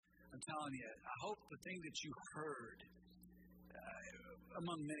I'm telling you, I hope the thing that you heard,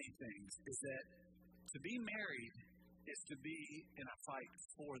 among many things, is that to be married is to be in a fight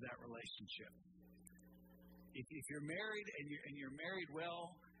for that relationship. If you're married and you're married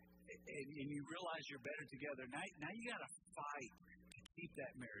well, and you realize you're better together, now you got to fight to keep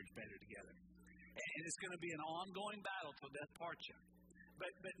that marriage better together. And it's going to be an ongoing battle till death parts you.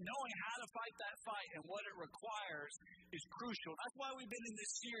 But knowing how to fight that fight and what it requires is crucial. That's why we've been in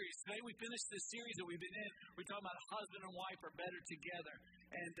this series. Today we finished this series that we've been in. We're talking about husband and wife are better together.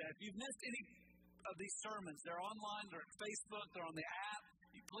 And if you've missed any of these sermons, they're online, they're on Facebook, they're on the app.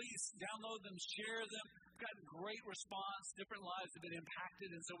 Please download them, share them. We've gotten great response. Different lives have been impacted,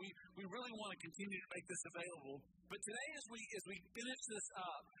 and so we really want to continue to make this available. But today, as we finish this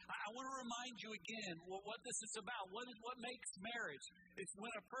up, I want to remind you again what this is about. What makes marriage? It's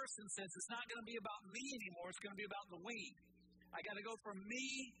when a person says it's not going to be about me anymore. It's going to be about the we. I got to go from me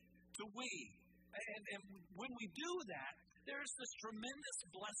to we. And when we do that, there's this tremendous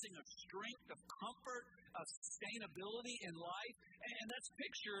blessing of strength, of comfort, of sustainability in life. And that's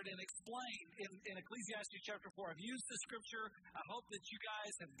pictured and explained in Ecclesiastes chapter 4. I've used this scripture. I hope that you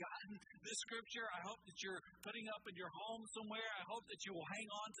guys have gotten this scripture. I hope that you're putting up in your home somewhere. I hope that you will hang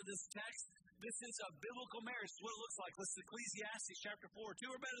on to this text. This is a biblical marriage. It's what it looks like. Listen to Ecclesiastes chapter 4. Two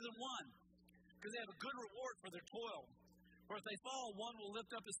are better than one because they have a good reward for their toil. For if they fall, one will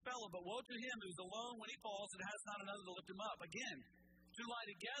lift up his fellow, but woe to him who's alone when he falls and has not another to lift him up. Again, two lie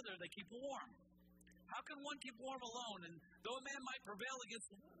together, they keep warm. How can one keep warm alone? And though a man might prevail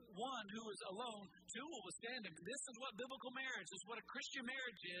against one who is alone, two will withstand him. This is what biblical marriage is, what a Christian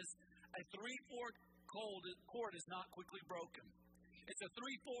marriage is. A three-fold cord is not quickly broken. It's a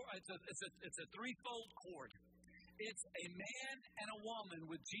threefold cord. It's a man and a woman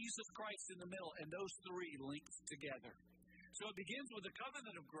with Jesus Christ in the middle, and those three linked together. So it begins with the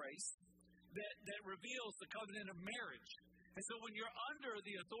covenant of grace that reveals the covenant of marriage. And so when you're under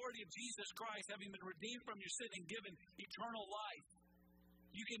the authority of Jesus Christ, having been redeemed from your sin and given eternal life,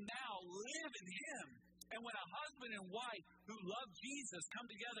 you can now live in Him. And when a husband and wife who love Jesus come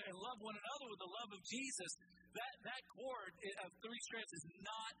together and love one another with the love of Jesus, that cord of three strands is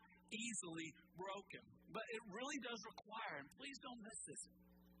not easily broken. But it really does require, and please don't miss this,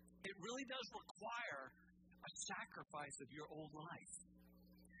 it really does require a sacrifice of your old life.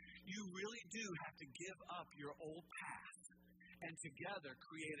 You really do have to give up your old path and together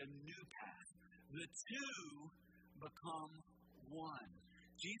create a new path. The two become one.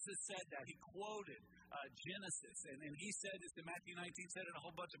 Jesus said that. He quoted Genesis, and he said this in Matthew 19, said it in a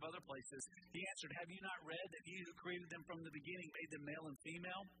whole bunch of other places. He answered, have you not read that he who created them from the beginning made them male and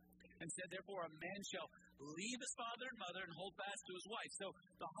female? And said, therefore, a man shall leave his father and mother and hold fast to his wife. So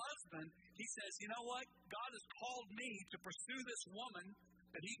the husband, he says, you know what? God has called me to pursue this woman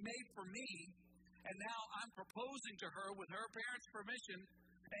that he made for me, and now I'm proposing to her with her parents' permission,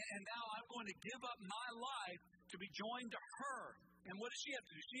 and now I'm going to give up my life to be joined to her. And what does she have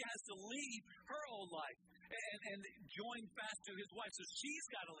to do? She has to leave her old life and join fast to his wife. So she's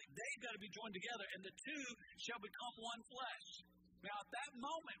got to leave. They've got to be joined together, and the two shall become one flesh. Now, at that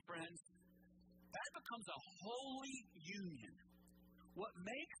moment, friends, that becomes a holy union. What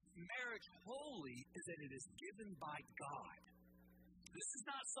makes marriage holy is that it is given by God. This is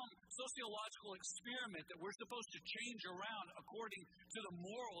not some sociological experiment that we're supposed to change around according to the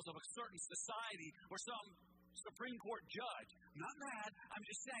morals of a certain society or some Supreme Court judge. I'm not mad. I'm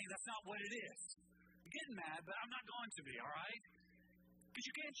just saying that's not what it is. I'm getting mad, but I'm not going to be, all right? Because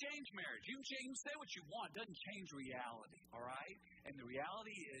you can't change marriage. You can say what you want. It doesn't change reality, all right? And the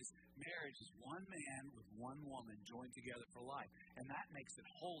reality is marriage is one man with one woman joined together for life. And that makes it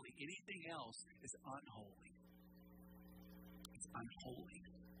holy. Anything else is unholy. It's unholy.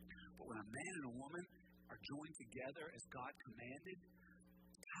 But when a man and a woman are joined together as God commanded,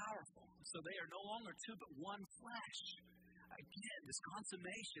 powerful. So they are no longer two but one flesh. Again, this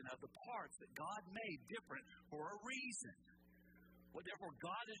consummation of the parts that God made different for a reason. Well, therefore,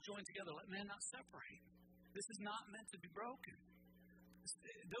 God is joined together. Let man not separate. This is not meant to be broken.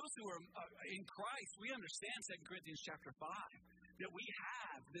 Those who are in Christ, we understand 2 Corinthians chapter 5, that we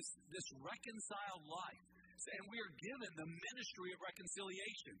have this reconciled life. And we are given the ministry of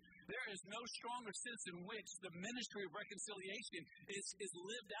reconciliation. There is no stronger sense in which the ministry of reconciliation is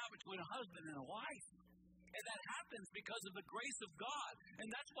lived out between a husband and a wife. And that happens because of the grace of God. And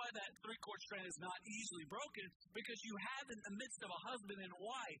that's why that three-cord strand is not easily broken, because you have in the midst of a husband and a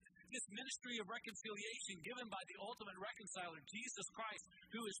wife this ministry of reconciliation given by the ultimate reconciler, Jesus Christ,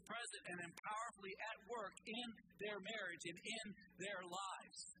 who is present and powerfully at work in their marriage and in their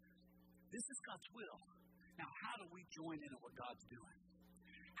lives. This is God's will. Now, how do we join in what God's doing?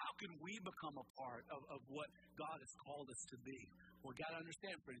 How can we become a part of what God has called us to be? Well, got to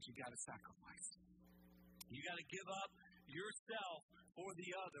understand, friends, you got to sacrifice. You got to give up yourself for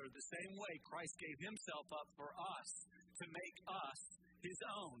the other the same way Christ gave himself up for us to make us his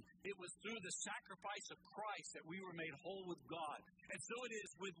own. It was through the sacrifice of Christ that we were made whole with God. And so it is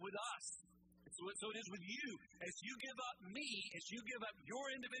with us. So it is with you. As you give up me, as you give up your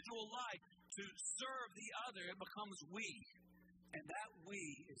individual life to serve the other, it becomes we. And that we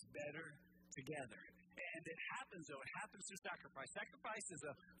is better together. And it happens, though. It happens through sacrifice. Sacrifice is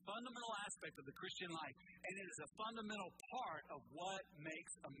a fundamental aspect of the Christian life, and it is a fundamental part of what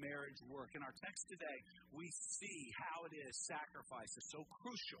makes a marriage work. In our text today, we see how it is sacrifice is so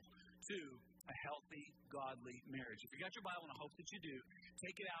crucial to a healthy, godly marriage. If you got your Bible, and I hope that you do,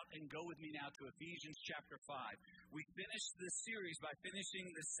 take it out and go with me now to Ephesians chapter 5. We finished this series by finishing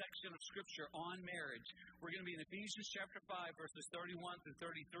this section of Scripture on marriage. We're going to be in Ephesians chapter 5, verses 31 through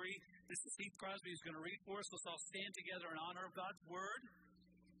 33. This is Heath Crosby who's going to read for us. Let's all stand together in honor of God's Word.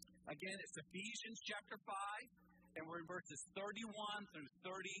 Again, it's Ephesians chapter 5, and we're in verses 31 through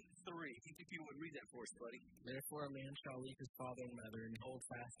 33. If you would read that for us, buddy. Therefore a man shall leave his father and mother and hold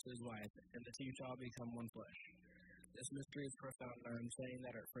fast to his wife, and the two shall become one flesh. This mystery is profound, and I am saying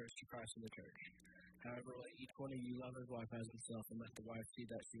that at first to Christ and the church. However, let each one of you love his wife as himself, and let the wife see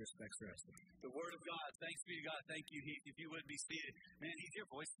that she respects her husband. The Word of God. Thanks be to God. Thank you, Heath. If you would be seated. Man, Heath, your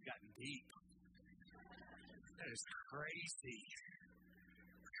voice has gotten deep. That is crazy.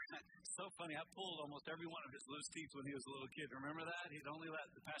 So funny. I pulled almost every one of his loose teeth when he was a little kid. Remember that? He'd only let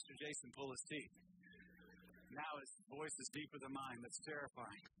the Pastor Jason pull his teeth. Now his voice is deeper than mine. That's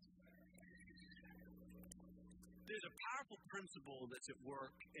terrifying. There's a powerful principle that's at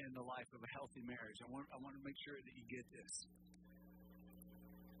work in the life of a healthy marriage. I want to make sure that you get this.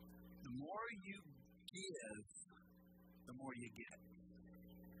 The more you give, the more you get.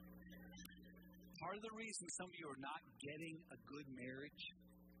 Part of the reason some of you are not getting a good marriage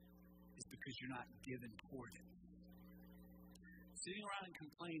is because you're not giving toward it. Sitting around and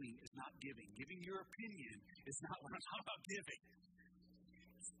complaining is not giving. Giving your opinion is not what I'm talking about giving.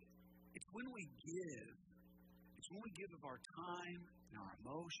 It's when we give. It's when we give of our time and our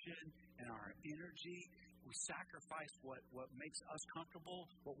emotion and our energy. We sacrifice what makes us comfortable,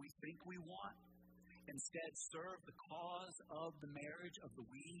 what we think we want. Instead, serve the cause of the marriage, of the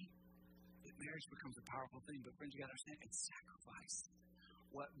we. That marriage becomes a powerful thing. But friends, you got to understand, it's sacrifice.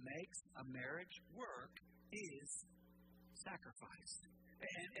 What makes a marriage work is sacrifice.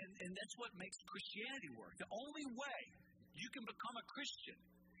 And that's what makes Christianity work. The only way you can become a Christian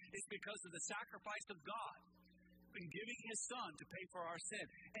is because of the sacrifice of God in giving His Son to pay for our sin.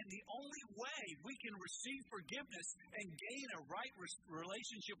 And the only way we can receive forgiveness and gain a right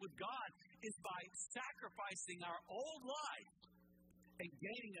relationship with God is by sacrificing our old life and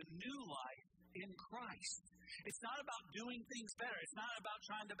gaining a new life in Christ. It's not about doing things better. It's not about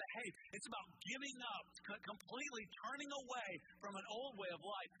trying to behave. It's about giving up, completely turning away from an old way of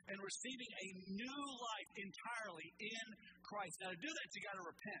life and receiving a new life entirely in Christ. Now, to do that, you got to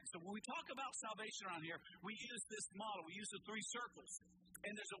repent. So when we talk about salvation around here, we use this model. We use the three circles.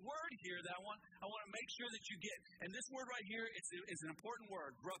 And there's a word here that I want to make sure that you get. And this word right here is an important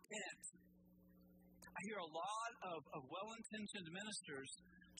word, repent. I hear a lot of well-intentioned ministers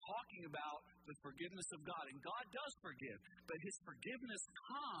talking about the forgiveness of God. And God does forgive. But His forgiveness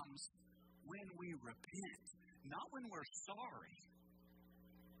comes when we repent. Not when we're sorry.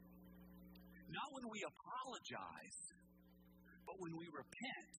 Not when we apologize. But when we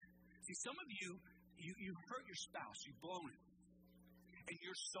repent. See, some of you hurt your spouse. You've blown it. And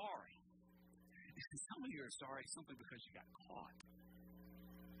you're sorry. And some of you are sorry simply because you got caught.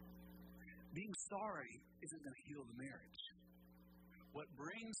 Being sorry isn't going to heal the marriage. What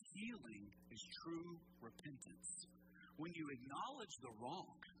brings healing is true repentance. When you acknowledge the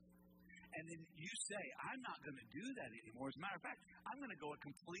wrong, and then you say, I'm not going to do that anymore. As a matter of fact, I'm going to go a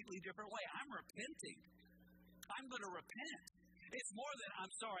completely different way. I'm repenting. I'm going to repent. It's more than,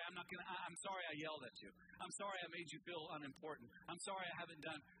 I'm sorry I yelled at you. I'm sorry I made you feel unimportant. I'm sorry I haven't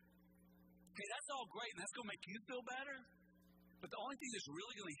done. Okay, that's all great, and that's going to make you feel better. But the only thing that's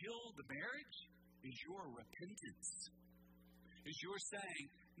really going to heal the marriage is your repentance. Is you're saying,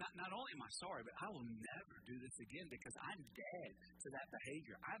 not only am I sorry, but I will never do this again because I'm dead to that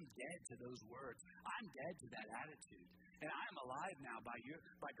behavior. I'm dead to those words. I'm dead to that attitude. And I am alive now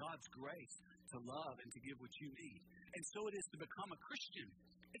by God's grace to love and to give what you need. And so it is to become a Christian.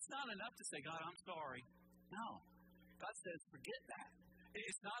 It's not enough to say, God, I'm sorry. No. God says, forget that.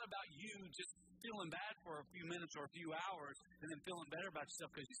 It's not about you just feeling bad for a few minutes or a few hours and then feeling better about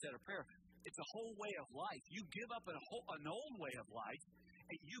yourself because you said a prayer. It's a whole way of life. You give up an old way of life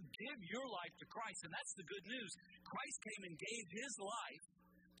and you give your life to Christ, and that's the good news. Christ came and gave his life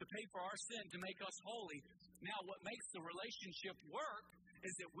to pay for our sin, to make us holy. Now, what makes the relationship work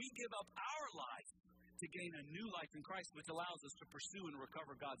is that we give up our life to gain a new life in Christ, which allows us to pursue and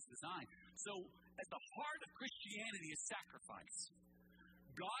recover God's design. So, at the heart of Christianity is sacrifice.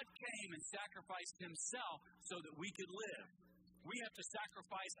 God came and sacrificed himself so that we could live. We have to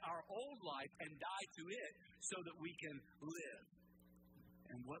sacrifice our old life and die to it so that we can live.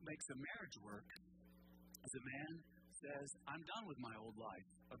 And what makes a marriage work is a man says, I'm done with my old life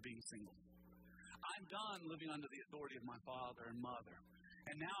of being single. I'm done living under the authority of my father and mother.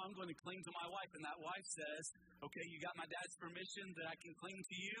 And now I'm going to cling to my wife. And that wife says, okay, you got my dad's permission that I can cling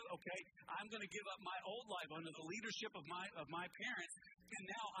to you. Okay, I'm going to give up my old life under the leadership of my parents. And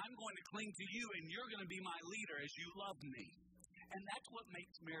now I'm going to cling to you, and you're going to be my leader as you love me. And that's what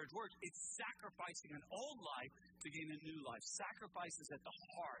makes marriage work. It's sacrificing an old life to gain a new life. Sacrifice is at the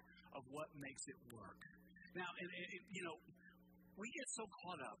heart of what makes it work. Now, we get so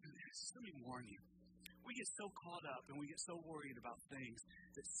caught up. Let me warn you. We get so caught up and we get so worried about things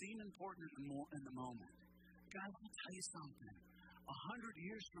that seem important in the moment. Guys, I'll tell you something. 100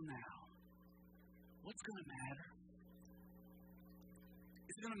 years from now, what's going to matter?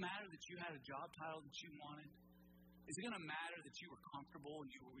 Is it going to matter that you had a job title that you wanted? Is it going to matter that you were comfortable and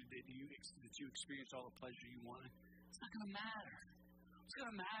that you experienced all the pleasure you wanted? It's not going to matter. What's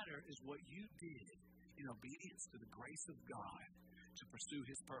going to matter is what you did in obedience to the grace of God to pursue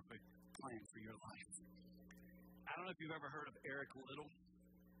his perfect plan for your life. I don't know if you've ever heard of Eric Liddell.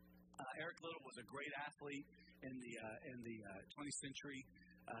 Eric Liddell was a great athlete in the 20th century.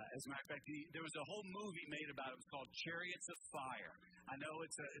 As a matter of fact, there was a whole movie made about it. It was called Chariots of Fire. I know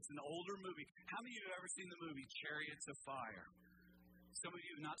it's an older movie. How many of you have ever seen the movie Chariots of Fire? Some of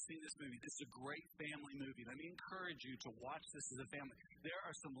you have not seen this movie. This is a great family movie. Let me encourage you to watch this as a family. There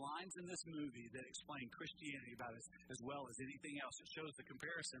are some lines in this movie that explain Christianity about it as well as anything else. It shows the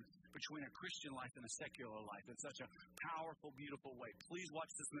comparison between a Christian life and a secular life in such a powerful, beautiful way. Please watch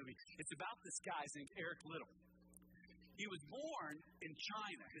this movie. It's about this guy named Eric Liddell. He was born in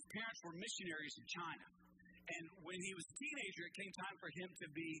China. His parents were missionaries in China. And when he was a teenager, it came time for him to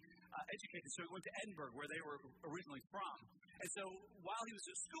be educated. So he went to Edinburgh, where they were originally from. And so while he was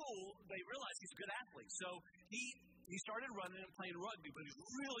at school, they realized he's a good athlete. So he started running and playing rugby, but he was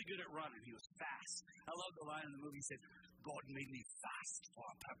really good at running. He was fast. I love the line in the movie. He said, God made me fast for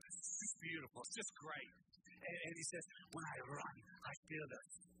a purpose. It's beautiful. It's just great. And he says, when I run, I feel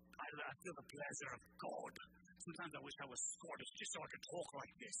the pleasure of God. Sometimes I wish I was Scottish just so I could talk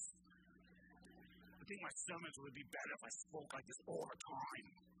like this. I think my sermons would be better if I spoke like this all the time.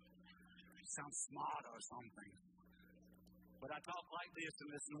 It sounds smart or something. But I talk like this, and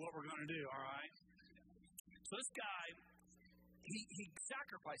this is what we're going to do, all right? So this guy, he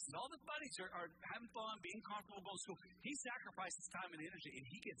sacrifices. All the buddies are having fun, being comfortable, going to school. He sacrifices time and energy, and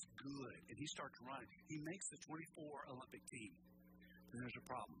he gets good, and he starts running. He makes the 24 Olympic team. And there's a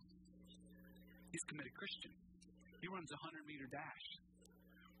problem. He's a committed Christian. He runs a 100-meter dash.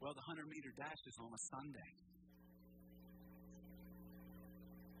 Well, the 100-meter dash is on a Sunday.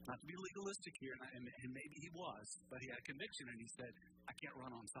 Not to be legalistic here, and maybe he was, but he had a conviction, and he said, I can't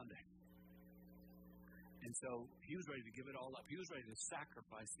run on Sunday. And so he was ready to give it all up. He was ready to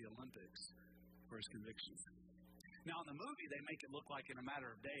sacrifice the Olympics for his convictions. Now, in the movie, they make it look like in a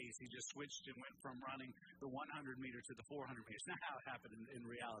matter of days, he just switched and went from running the 100-meter to the 400 meters. Not how it happened in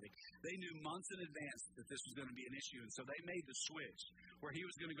reality. They knew months in advance that this was going to be an issue, and so they made the switch where he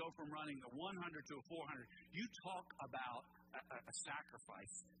was going to go from running the 100 to a 400. You talk about a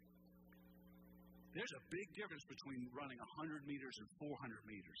sacrifice. There's a big difference between running 100 meters and 400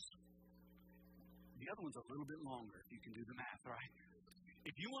 meters. The other one's a little bit longer, if you can do the math, right?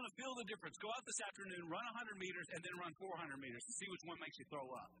 If you want to feel the difference, go out this afternoon, run 100 meters, and then run 400 meters to see which one makes you throw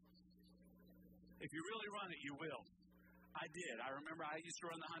up. If you really run it, you will. I did. I remember I used to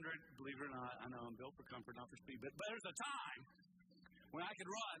run the 100. Believe it or not, I know I'm built for comfort, not for speed. But there's a time when I could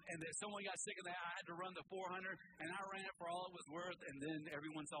run, and then someone got sick of that. I had to run the 400, and I ran it for all it was worth, and then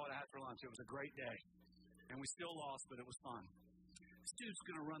everyone saw what I had for lunch. It was a great day. And we still lost, but it was fun. This dude's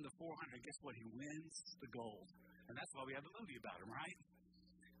going to run the 400. Guess what? He wins the gold. And that's why we have a movie about him, right?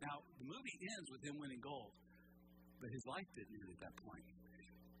 Now, the movie ends with him winning gold, but his life didn't end at that point.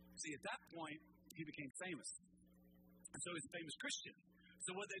 See, at that point, he became famous. And so he's a famous Christian.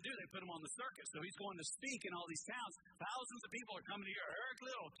 So what they do, they put him on the circuit. So he's going to speak in all these towns. Thousands of people are coming to hear Eric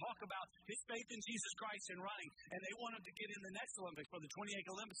Liddell talk about his faith in Jesus Christ and running. And they want him to get in the next Olympics for the 28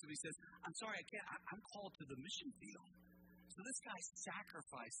 Olympics. And he says, I'm sorry, I can't. I'm called to the mission field. So this guy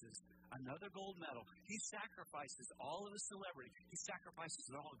sacrifices another gold medal. He sacrifices all of his celebrity. He sacrifices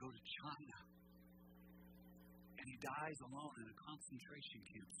it all to go to China. And he dies alone in a concentration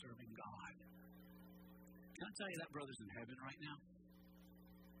camp serving God. Can I tell you that brother's in heaven right now?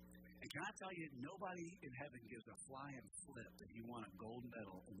 And can I tell you, nobody in heaven gives a flying flip that he won a gold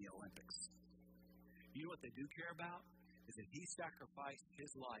medal in the Olympics. You know what they do care about? Is that he sacrificed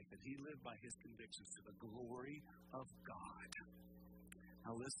his life and he lived by his convictions to the glory of God.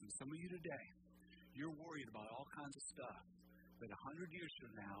 Now listen, some of you today, you're worried about all kinds of stuff, but 100 years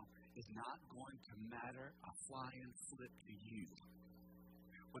from now is not going to matter a flying flip to you.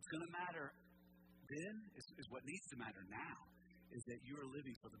 What's going to matter then is what needs to matter now, is that you are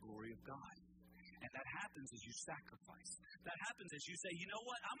living for the glory of God. And that happens as you sacrifice. That happens as you say, you know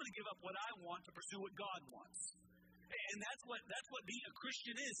what, I'm going to give up what I want to pursue what God wants. And that's what being a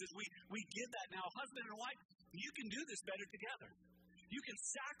Christian is we give that now. Husband and wife, you can do this better together. You can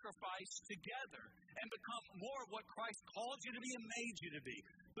sacrifice together and become more of what Christ called you to be and made you to be.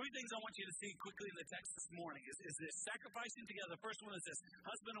 Three things I want you to see quickly in the text this morning is this: sacrificing together. First one is this: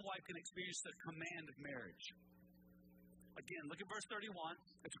 husband and wife can experience the command of marriage. Again, look at verse 31.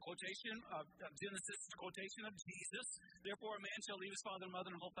 It's a quotation of Genesis. It's a quotation of Jesus. Therefore, a man shall leave his father and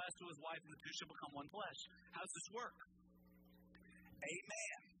mother and hold fast to his wife, and the two shall become one flesh. How does this work? A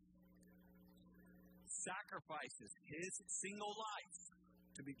man sacrifices his single life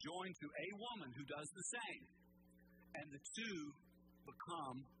to be joined to a woman who does the same, and the two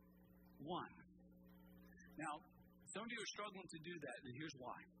become one. Now, some of you are struggling to do that, and here's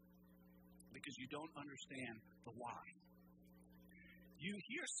why. Because you don't understand the why. You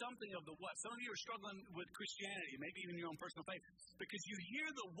hear something of the what. Some of you are struggling with Christianity, maybe even your own personal faith, because you hear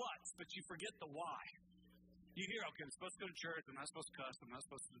the what's, but you forget the why. You hear, okay, I'm supposed to go to church, I'm not supposed to cuss, I'm not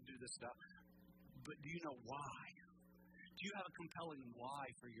supposed to do this stuff. But do you know why? Do you have a compelling why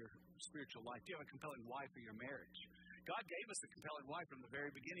for your spiritual life? Do you have a compelling why for your marriage? God gave us a compelling why from the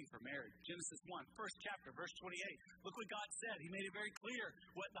very beginning for marriage. Genesis 1, first chapter, verse 28. Look what God said. He made it very clear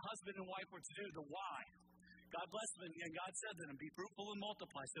what the husband and wife were to do, the why. God blessed them, and God said to them, be fruitful and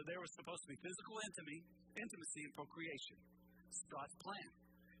multiply. So there was supposed to be physical intimacy and procreation. It's God's plan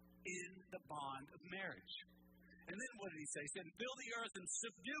in the bond of marriage. And then what did he say? He said, fill the earth and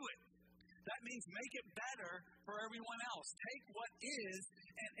subdue it. That means make it better for everyone else. Take what is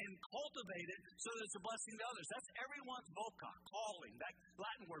and cultivate it so that it's a blessing to others. That's everyone's voca, calling. That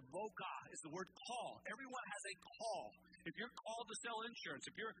Latin word voca is the word call. Everyone has a call. If you're called to sell insurance,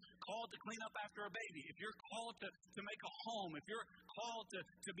 if you're called to clean up after a baby, if you're called to make a home, if you're called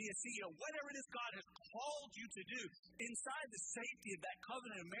to be a CEO, whatever it is God has called you to do, inside the safety of that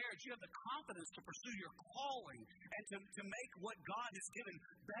covenant of marriage, you have the confidence to pursue your calling and to make what God has given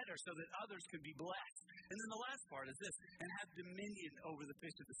better so that others can be blessed. And then the last part is this: and have dominion over the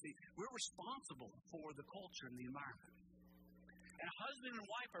fish of the sea. We're responsible for the culture and the environment. And husband and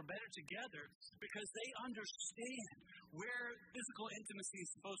wife are better together because they understand where physical intimacy is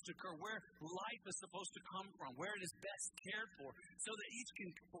supposed to occur, where life is supposed to come from, where it is best cared for, so that each can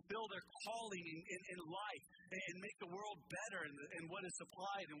fulfill their calling in life and make the world better in what is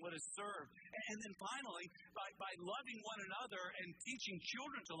supplied and what is served. And then finally, by loving one another and teaching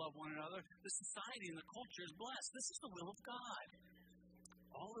children to love one another, the society and the culture is blessed. This is the will of God.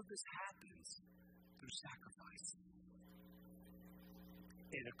 All of this happens through sacrifice.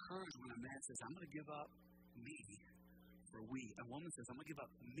 It occurs when a man says, I'm going to give up me for we. A woman says, I'm going to give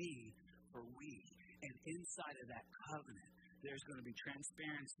up me for we. And inside of that covenant, there's going to be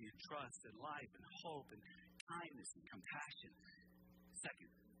transparency and trust and life and hope and kindness and compassion. Second,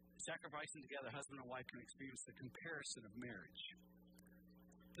 sacrificing together, husband and wife can experience the comparison of marriage.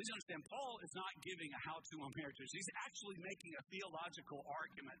 Please understand, Paul is not giving a how-to on marriages. He's actually making a theological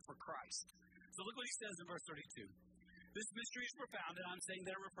argument for Christ. So look what he says in verse 32. This mystery is profound, and I'm saying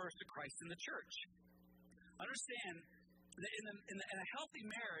that it refers to Christ and the church. Understand that in a healthy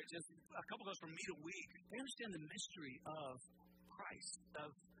marriage, as a couple goes from week to week, they understand the mystery of Christ,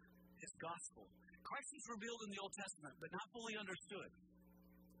 of his gospel. Christ is revealed in the Old Testament, but not fully understood.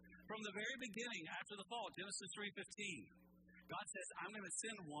 From the very beginning, after the fall, Genesis 3:15, God says, I'm going to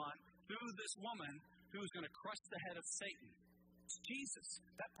send one through this woman who is going to crush the head of Satan. It's Jesus.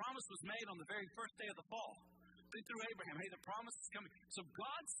 That promise was made on the very first day of the fall. Through Abraham, hey, the promise is coming. So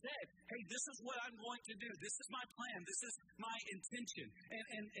God said, hey, this is what I'm going to do. This is my plan. This is my intention.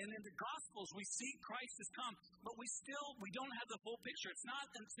 And in the Gospels, we see Christ has come, but we don't have the full picture. It's not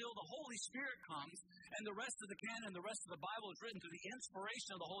until the Holy Spirit comes and the rest of the canon, the rest of the Bible is written through the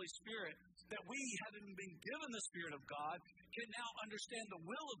inspiration of the Holy Spirit that we, having been given the Spirit of God, can now understand the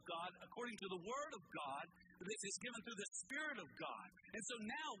will of God according to the Word of God, This is given through the Spirit of God. And so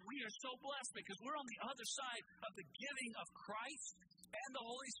now we are so blessed because we're on the other side of the giving of Christ and the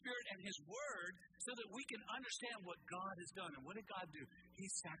Holy Spirit and His Word so that we can understand what God has done. And what did God do? He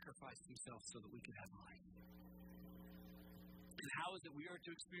sacrificed Himself so that we could have life. And how is it we are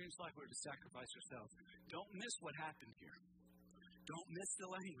to experience life? We're to sacrifice ourselves. Don't miss what happened here. Don't miss the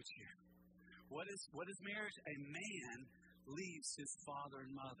language here. What is marriage? A man leaves his father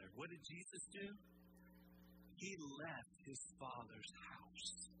and mother. What did Jesus do? He left his father's house.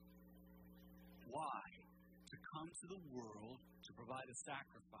 Why? To come to the world to provide a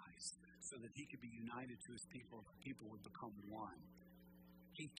sacrifice so that he could be united to his people. People would become one.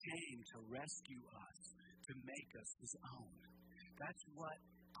 He came to rescue us, to make us his own. That's what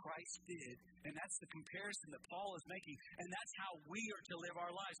Christ did, and that's the comparison that Paul is making, and that's how we are to live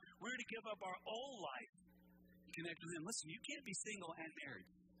our lives. We're to give up our old life, connect with Him. Listen, you can't be single and married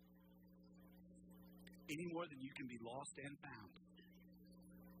any more than you can be lost and found.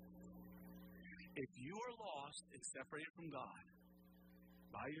 If you are lost and separated from God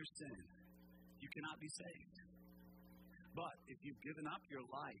by your sin, you cannot be saved. But if you've given up your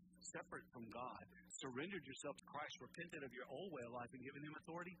life separate from God, surrendered yourself to Christ, repented of your old way of life and given Him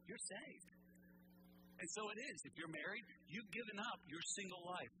authority, you're saved. And so it is. If you're married, you've given up your single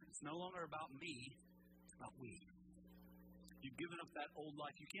life. It's no longer about me, it's about we. You've given up that old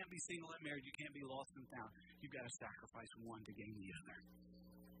life. You can't be single and married. You can't be lost and found. You've got to sacrifice one to gain the other.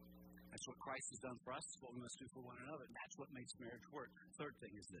 That's what Christ has done for us. It's what we must do for one another. And that's what makes marriage work. Third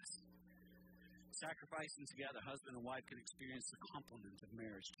thing is this. Sacrificing together, husband and wife can experience the complement of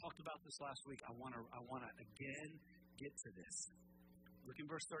marriage. Talked about this last week. I want to again get to this. Look in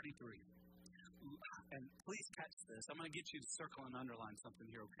verse 33. And please catch this. I'm going to get you to circle and underline something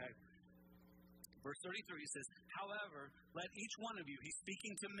here, okay? Verse 33 says, however, let each one of you, he's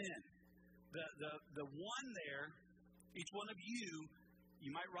speaking to men. The one there, each one of you,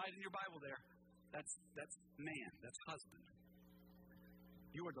 you might write in your Bible there, that's man, that's husband.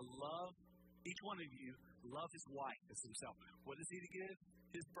 You are to love. Each one of you love his wife as himself. What is he to give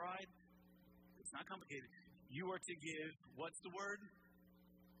his bride? It's not complicated. You are to give, what's the word?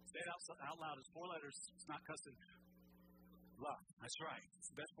 Say it out loud. It's 4 letters. It's not custom. Love. That's right. It's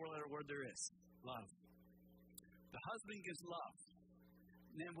the best 4-letter word there is. Love. The husband gives love.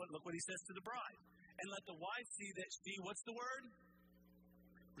 And then look what he says to the bride. And let the wife see that she, what's the word?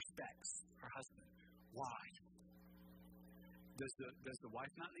 Respects her husband. Why? Does the wife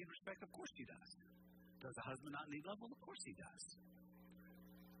not need respect? Of course she does. Does the husband not need love? Well, of course he does.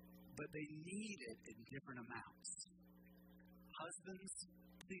 But they need it in different amounts. Husbands,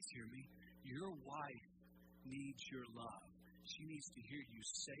 please hear me. Your wife needs your love. She needs to hear you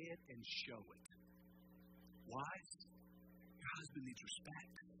say it and show it. Wives, your husband needs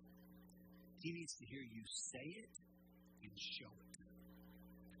respect. He needs to hear you say it and show it.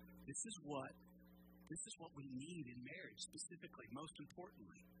 This is what we need in marriage, specifically, most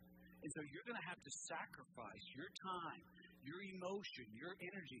importantly. And so you're going to have to sacrifice your time, your emotion, your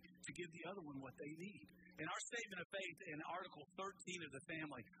energy to give the other one what they need. In our statement of faith in Article 13 of the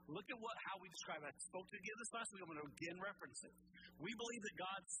family, look at how we describe it. I spoke to you this last week. I'm going to again reference it. We believe that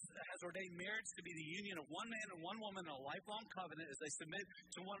God has ordained marriage to be the union of one man and one woman in a lifelong covenant as they submit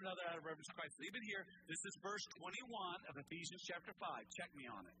to one another out of reverence to Christ. Even here, this is verse 21 of Ephesians chapter 5. Check me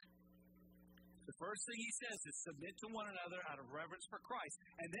on it. The first thing he says is submit to one another out of reverence for Christ.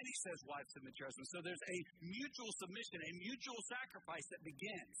 And then he says, wives, submit to your husbands. So there's a mutual submission, a mutual sacrifice that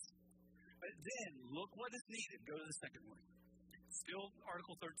begins. But then, look what is needed. Go to the second one. Still,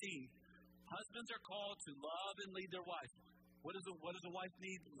 Article 13. Husbands are called to love and lead their wife. What does a wife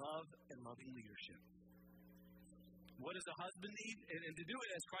need? Love and loving leadership. What does a husband need? And to do it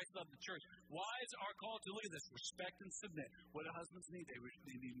as Christ loved the church. Wives are called to, look at this, respect and submit. What do husbands need?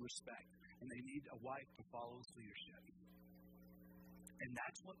 They need respect. And they need a wife to follow his leadership. And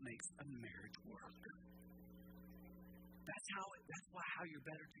that's what makes a marriage work. That's how you're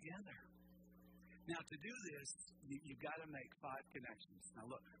better together. Now, to do this, you've got to make 5 connections. Now,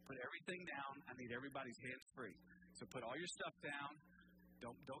 look, put everything down. I need everybody's hands free. So put all your stuff down.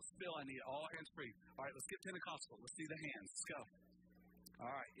 Don't spill. I need all hands free. All right, let's get Pentecostal. Let's see the hands. Let's go.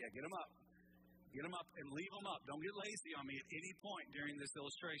 All right, yeah, get them up. Get them up and leave them up. Don't get lazy on me at any point during this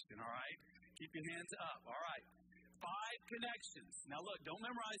illustration, all right? Keep your hands up. All right. 5 connections. Now, look, don't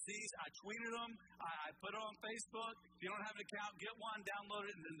memorize these. I tweeted them. I put it on Facebook. If you don't have an account, get one, download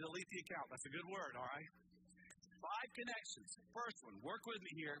it, and then delete the account. That's a good word, all right? 5 connections. First one, work with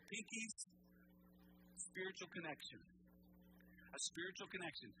me here. Pinkies, spiritual connection. A spiritual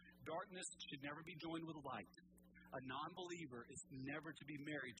connection. Darkness should never be joined with light. A non-believer is never to be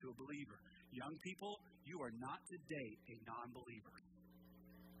married to a believer. Young people, you are not to date a non-believer.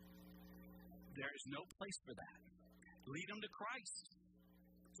 There is no place for that. Lead them to Christ.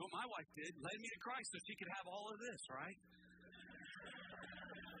 That's what my wife did. Led me to Christ so she could have all of this, right?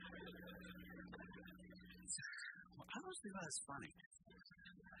 I don't think that's funny.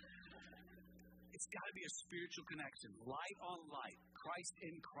 It's got to be a spiritual connection. Light on light. Christ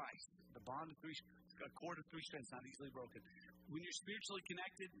in Christ. The bond of a cord of three strands, not easily broken. When you're spiritually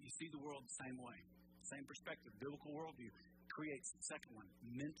connected, you see the world the same way. Same perspective. Biblical worldview creates the second one,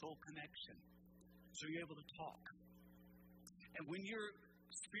 mental connection. So you're able to talk. And when you're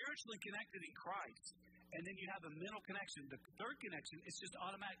spiritually connected in Christ, and then you have a mental connection, the third connection is just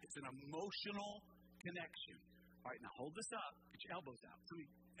automatic. It's an emotional connection. All right, now hold this up. Get your elbows out.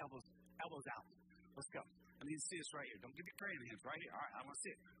 Elbows out. Let's go. I need to see this right here. Don't give me praying hands right here. All right, I want to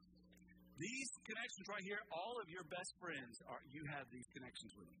see it. These connections right here, all of your best friends, you have these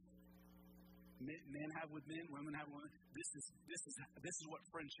connections with them. Men have with men, women have with women. This is what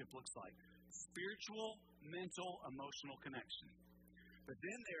friendship looks like. Spiritual, mental, emotional connection. But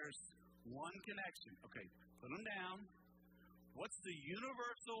then there's one connection. Okay, put them down. What's the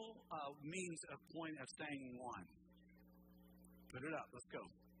universal means of point of saying one? Put it up. Let's go.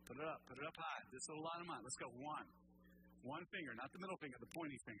 Put it up. Put it up high. This little line of mine. Let's go. One. One finger, not the middle finger, the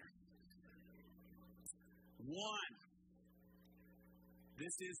pointy finger. One.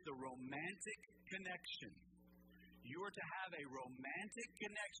 This is the romantic connection. You are to have a romantic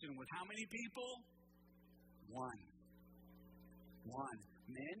connection with how many people? One. One.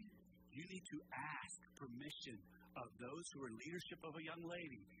 Men, you need to ask permission of those who are in leadership of a young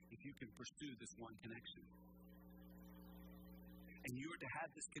lady if you can pursue this one connection. And you are to have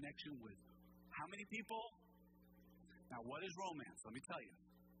this connection with how many people? Now, what is romance? Let me tell you.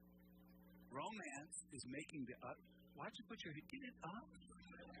 Romance is making the up. Why'd you put your hand? Get it up.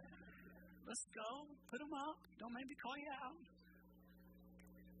 Let's go. Put them up. Don't make me call you out.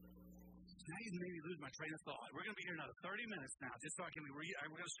 Now you made me lose my train of thought. We're going to be here another 30 minutes now, just so I can we're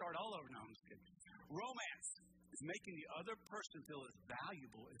going to start all over. No, I'm just kidding. Romance is making the other person feel as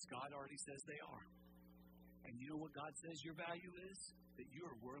valuable as God already says they are. And you know what God says your value is? That you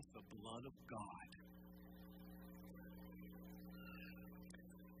are worth the blood of God.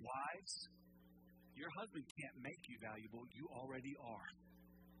 Wives, your husband can't make you valuable. You already are.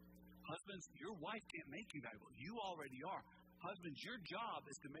 Husbands, your wife can't make you valuable. You already are. Husbands, your job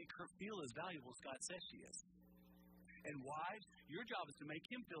is to make her feel as valuable as God says she is. And wives, your job is to make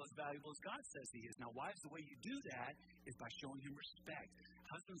him feel as valuable as God says he is. Now, wives, the way you do that is by showing him respect.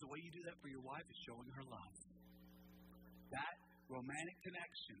 Husbands, the way you do that for your wife is showing her love. That romantic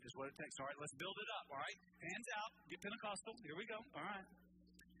connection is what it takes. All right, let's build it up. All right, hands out. Get Pentecostal. Here we go. All right.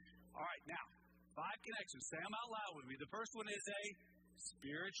 All right, now, 5 connections. Say them out loud with me. The first one is a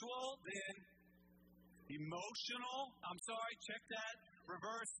spiritual, then emotional. I'm sorry, check that.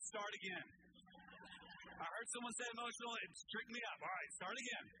 Reverse, start again. I heard someone say emotional. It tricked me up. All right, start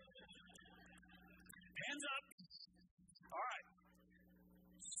again. Hands up. All right.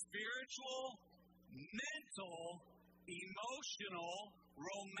 Spiritual, mental, emotional,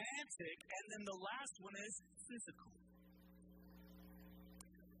 romantic, and then the last one is physical.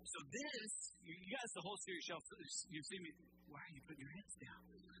 So this, you guys, the whole series, you see me, why are you putting your hands down?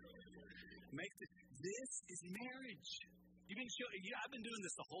 This is marriage. I've been doing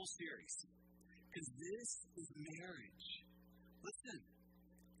this the whole series. Because this is marriage. Listen,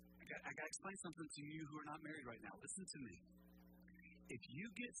 I got to explain something to you who are not married right now. Listen to me. If you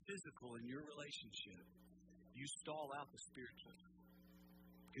get physical in your relationship, you stall out the spiritual.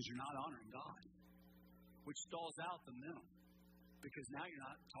 Because you're not honoring God. Which stalls out the mental. Because now you're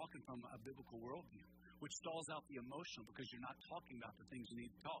not talking from a biblical worldview. Which stalls out the emotional because you're not talking about the things you need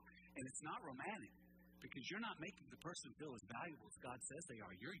to talk. And it's not romantic because you're not making the person feel as valuable as God says they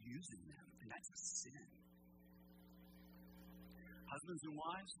are. You're using them, and that's a sin. Husbands and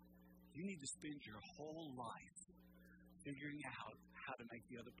wives, you need to spend your whole life figuring out how to make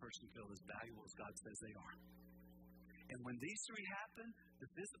the other person feel as valuable as God says they are. And when these 3 happen, the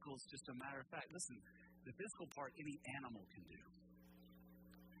physical is just a matter of fact. Listen, the physical part any animal can do.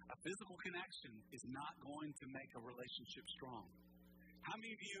 A physical connection is not going to make a relationship strong. How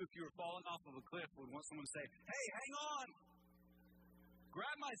many of you, if you were falling off of a cliff, would want someone to say, hey, hang on,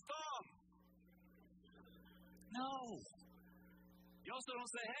 grab my thumb? No. You also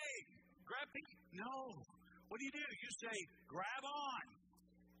don't say, hey, grab me. No. What do? You say, grab on.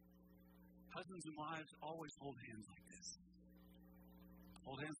 Husbands and wives always hold hands like this.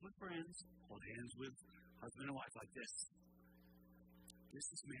 Hold hands with friends. Hold hands with husband and wife like this. This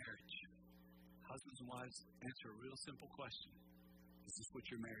is marriage. Husbands and wives, answer a real simple question. This is what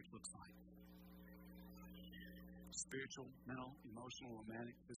your marriage looks like. Spiritual, mental, emotional,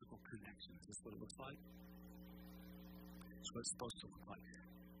 romantic, physical connection. Is this what it looks like? It's what it's supposed to look like.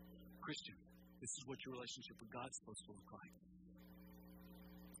 Christian, this is what your relationship with God is supposed to look like.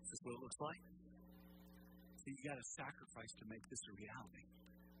 Is this what it looks like? See, you got to sacrifice to make this a reality.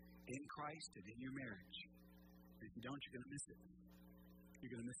 In Christ and in your marriage. And if you don't, you're going to miss it.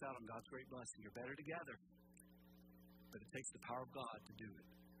 You're going to miss out on God's great blessing. You're better together. But it takes the power of God to do it.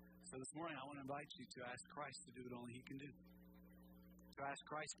 So this morning, I want to invite you to ask Christ to do what only He can do. To ask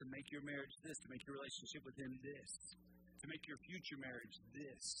Christ to make your marriage this, to make your relationship with Him this, to make your future marriage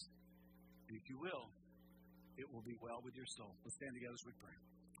this. And if you will, it will be well with your soul. Let's stand together as we pray.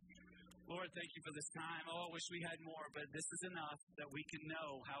 Lord, thank you for this time. Oh, I wish we had more, but this is enough that we can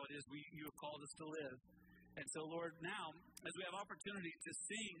know how it is you have called us to live. And so, Lord, now, as we have opportunity to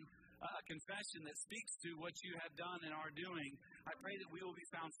sing a confession that speaks to what you have done and are doing, I pray that we will be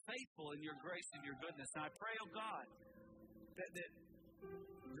found faithful in your grace and your goodness. And I pray, oh God, that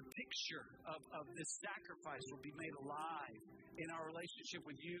the picture of this sacrifice will be made alive in our relationship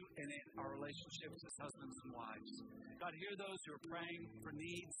with you and in our relationships as husbands and wives. God, hear those who are praying for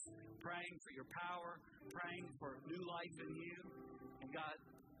needs, praying for your power, praying for new life in you. And God,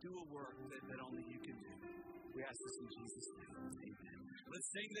 do a work that only you can do. We ask this in Jesus' name. Amen. Let's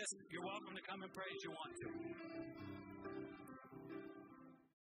sing this. You're welcome to come and pray as you want to.